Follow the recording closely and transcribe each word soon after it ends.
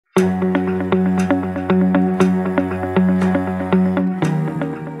Today,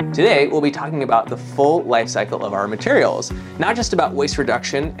 we'll be talking about the full life cycle of our materials, not just about waste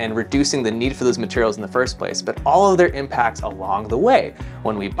reduction and reducing the need for those materials in the first place, but all of their impacts along the way,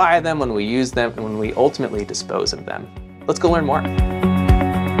 when we buy them, when we use them, and when we ultimately dispose of them. Let's go learn more.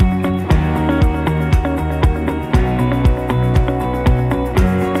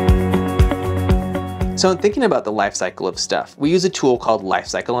 So in thinking about the life cycle of stuff, we use a tool called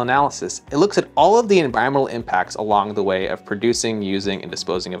Lifecycle analysis. It looks at all of the environmental impacts along the way of producing, using, and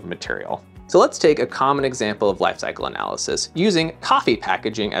disposing of material. So let's take a common example of lifecycle analysis, using coffee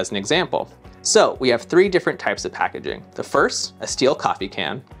packaging as an example. So we have three different types of packaging. The first, a steel coffee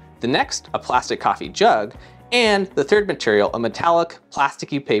can. The next, a plastic coffee jug. And the third material, a metallic,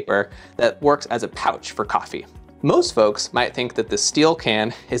 plasticky paper that works as a pouch for coffee. Most folks might think that the steel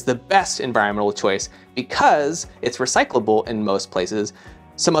can is the best environmental choice because it's recyclable in most places.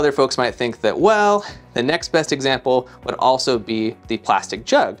 Some other folks might think that, well, the next best example would also be the plastic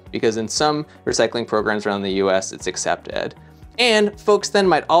jug, because in some recycling programs around the US, it's accepted. And folks then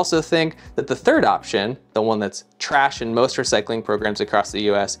might also think that the third option, the one that's trash in most recycling programs across the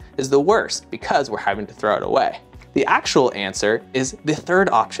US, is the worst because we're having to throw it away. The actual answer is the third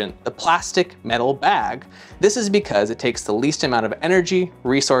option, the plastic metal bag. This is because it takes the least amount of energy,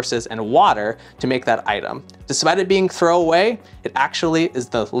 resources, and water to make that item. Despite it being throwaway, it actually is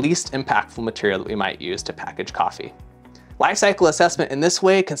the least impactful material that we might use to package coffee. Life cycle assessment in this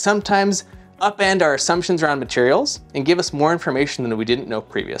way can sometimes upend our assumptions around materials and give us more information than we didn't know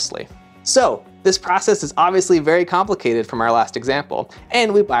previously. So this process is obviously very complicated from our last example,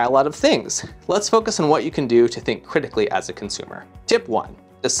 and we buy a lot of things. Let's focus on what you can do to think critically as a consumer. Tip 1,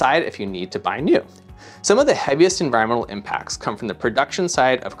 decide if you need to buy new. Some of the heaviest environmental impacts come from the production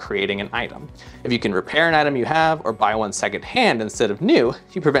side of creating an item. If you can repair an item you have or buy one secondhand instead of new,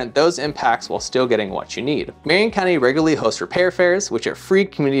 you prevent those impacts while still getting what you need. Marion County regularly hosts repair fairs, which are free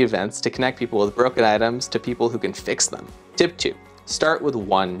community events to connect people with broken items to people who can fix them. Tip 2, start with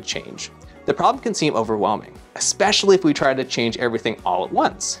one change. The problem can seem overwhelming, especially if we try to change everything all at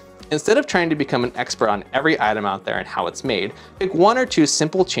once. Instead of trying to become an expert on every item out there and how it's made, pick one or two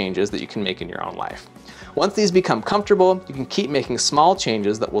simple changes that you can make in your own life. Once these become comfortable, you can keep making small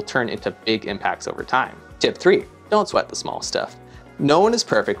changes that will turn into big impacts over time. Tip 3, don't sweat the small stuff. No one is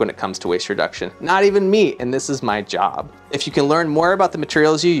perfect when it comes to waste reduction, not even me, and this is my job. If you can learn more about the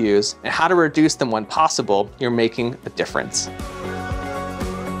materials you use and how to reduce them when possible, you're making a difference.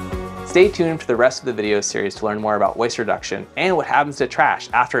 Stay tuned for the rest of the video series to learn more about waste reduction and what happens to trash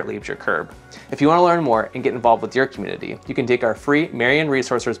after it leaves your curb. If you want to learn more and get involved with your community, you can take our free Marion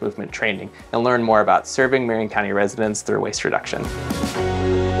Resources Movement training and learn more about serving Marion County residents through waste reduction.